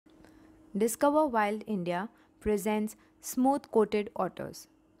Discover Wild India presents Smooth Coated Otters.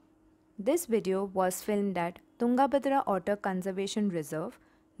 This video was filmed at Tungabhadra Otter Conservation Reserve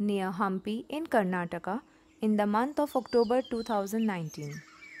near Hampi in Karnataka in the month of October 2019.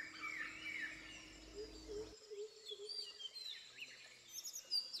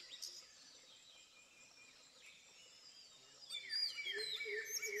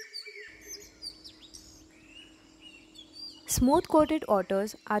 Smooth coated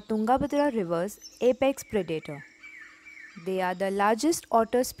otters are Tungabhadra River's apex predator. They are the largest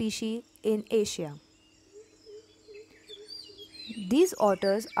otter species in Asia. These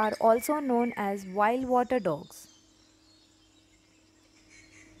otters are also known as wild water dogs.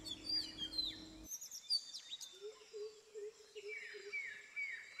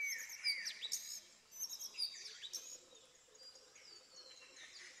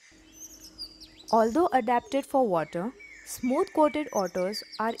 Although adapted for water, smooth-coated otters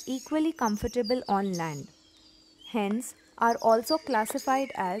are equally comfortable on land. Hence, are also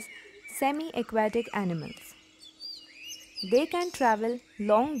classified as semi-aquatic animals. They can travel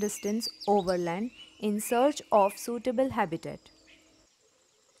long distance overland in search of suitable habitat.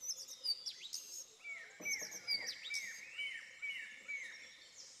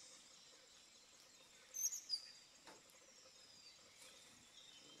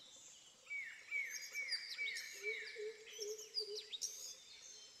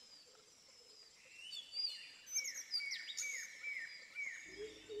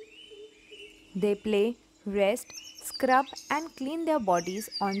 They play, rest, scrub and clean their bodies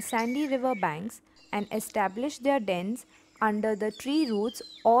on sandy river banks and establish their dens under the tree roots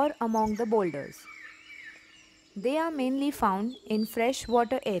or among the boulders. They are mainly found in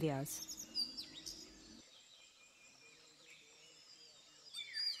freshwater areas.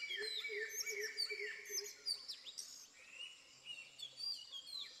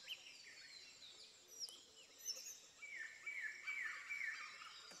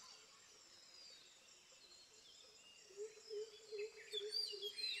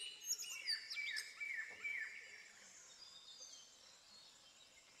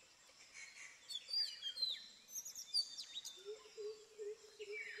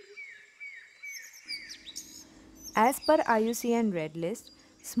 As per IUCN Red list,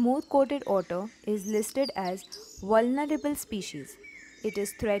 smooth-coated otter is listed as vulnerable species. It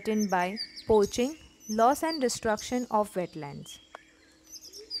is threatened by poaching, loss and destruction of wetlands.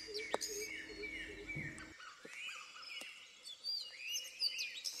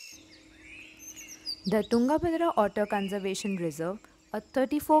 The Tungabhadra Otter Conservation Reserve, a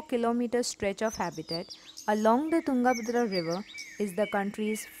 34-kilometer stretch of habitat along the Tungabhadra River, is the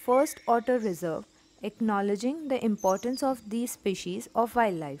country's first otter reserve, acknowledging the importance of these species of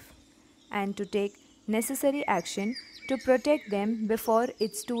wildlife and to take necessary action to protect them before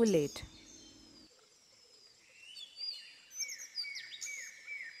it's too late.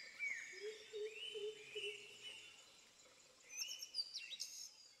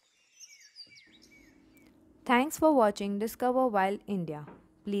 Thanks for watching Discover Wild India.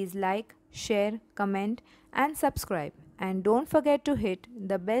 Please like, share, comment and subscribe, and don't forget to hit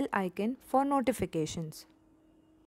the bell icon for notifications.